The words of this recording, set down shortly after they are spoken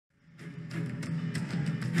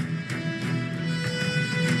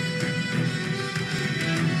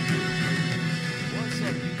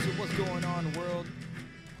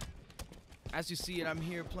As you see it, I'm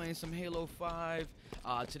here playing some Halo 5.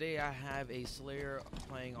 Today I have a Slayer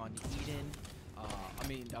playing on Eden.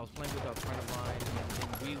 I was playing with a friend of mine,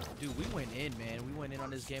 and we went in, man. We went in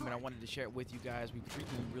on this game, and I wanted to share it with you guys. We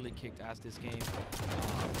freaking really kicked ass this game.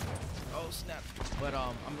 Oh snap! But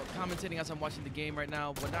I'm commentating as I'm watching the game right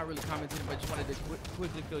now. Well, not really commentating, but just wanted to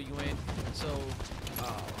quickly fill you in. So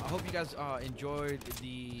I hope you guys enjoyed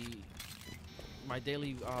my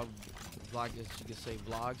daily vlog, as you could say,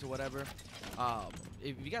 vlogs or whatever.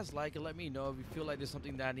 If you guys like it, let me know. If you feel like there's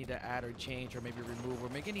something that I need to add or change or maybe remove or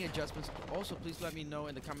make any adjustments, also please let me know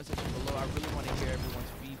in the comment section below. I really want to hear everyone's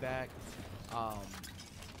feedback.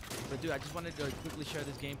 But dude, I just wanted to quickly share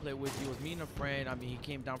this gameplay with you. It was me and a friend. I mean, he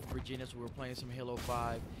came down from Virginia, so we were playing some Halo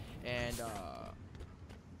 5, and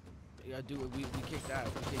yeah, dude, we kicked out.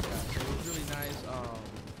 So it was really nice,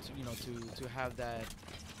 to have that.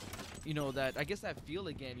 I guess that feel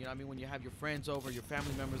again, I mean, when you have your friends over, your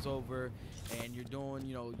family members over, and you're doing,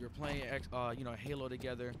 you're playing, Halo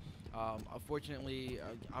together. Unfortunately,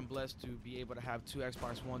 I'm blessed to be able to have two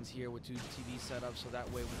Xbox Ones here with two TV setups, so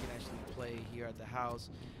that way we can actually play here at the house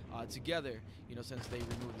together, since they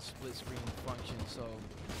removed the split screen function. So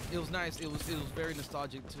it was nice. It was very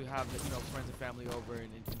nostalgic to have, friends and family over and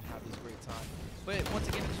have this great time. But once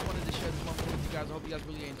again, I just wanted to share this moment with you guys. I hope you guys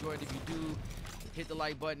really enjoyed. If you do, hit the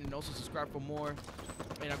like button and also subscribe for more.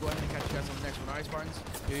 And I'll go ahead and catch you guys on the next one. Alright, Spartans?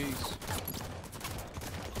 Peace.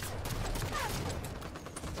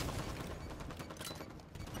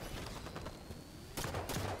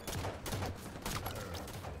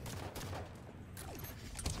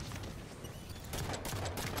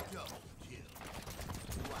 Double kill.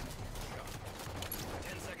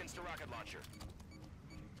 10 seconds to rocket launcher.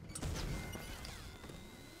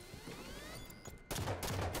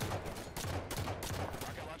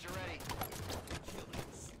 Rocket launcher ready. Killing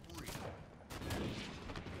spree.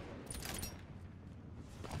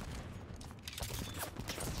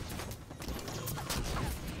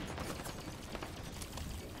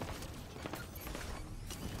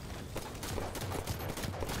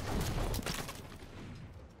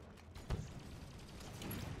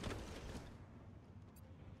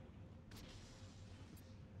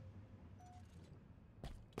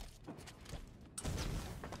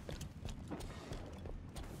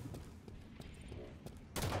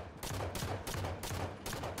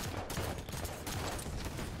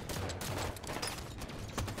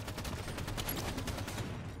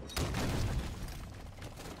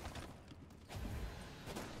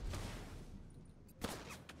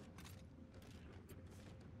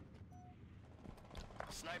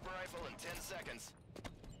 Sniper rifle in 10 seconds.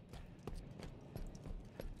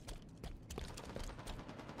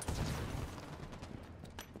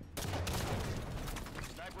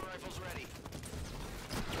 Sniper rifle's ready.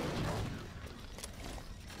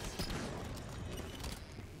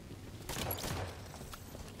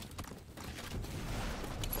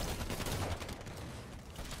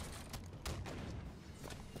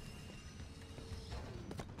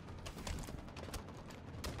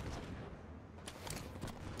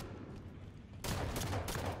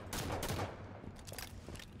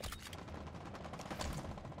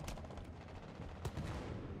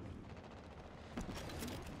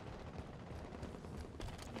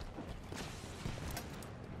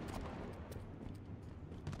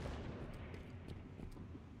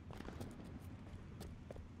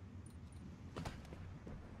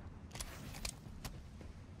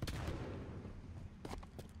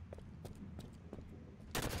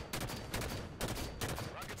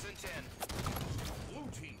 In 10. Blue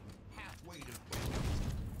team, halfway to win.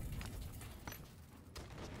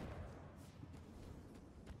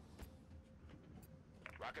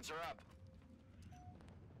 Rockets are up.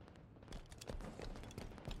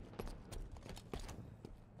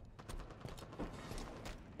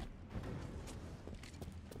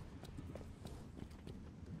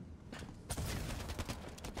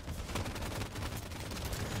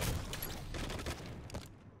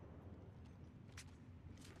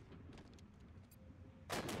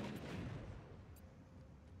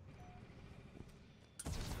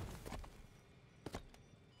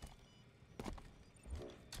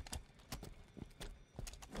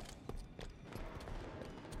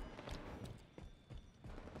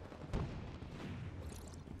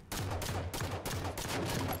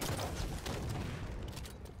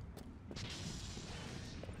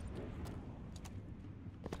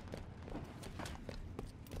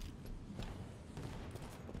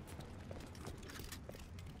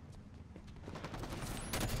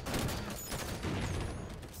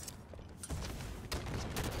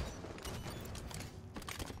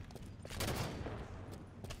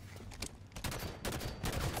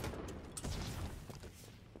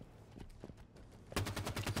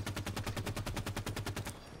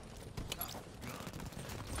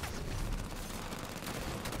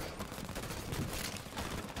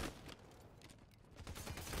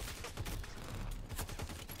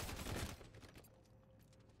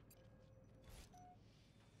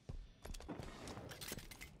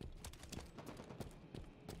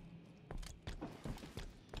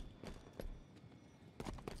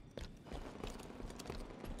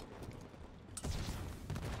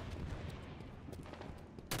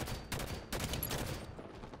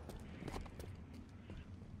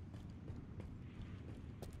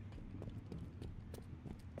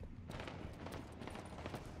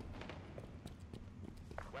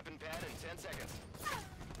 pad in 10 seconds.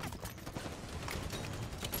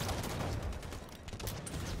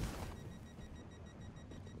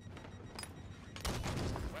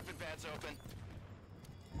 Weapon pad's open.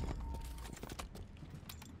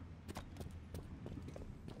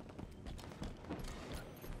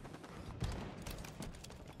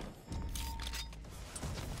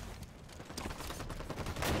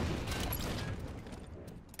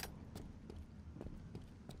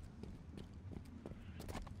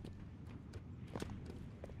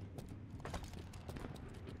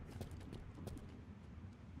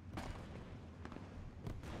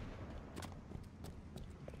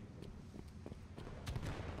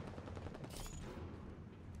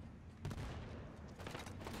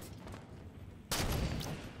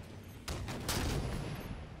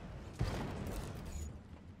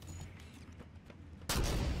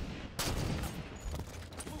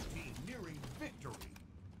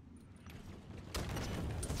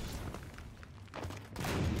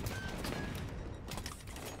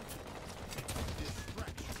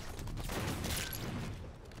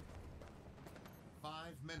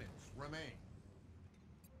 Remain.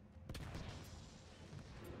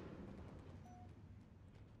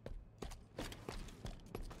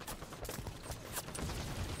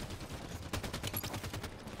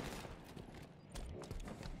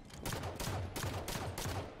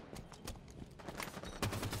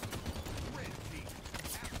 Red team,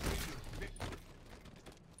 after your victory.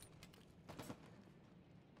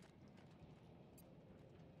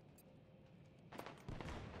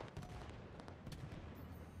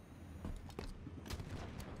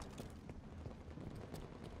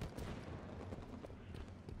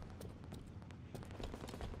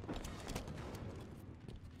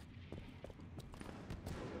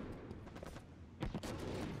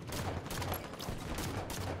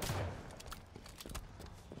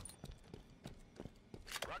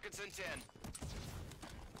 Rockets in 10.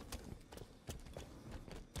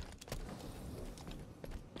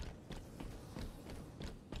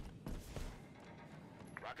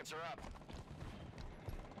 Rockets are up.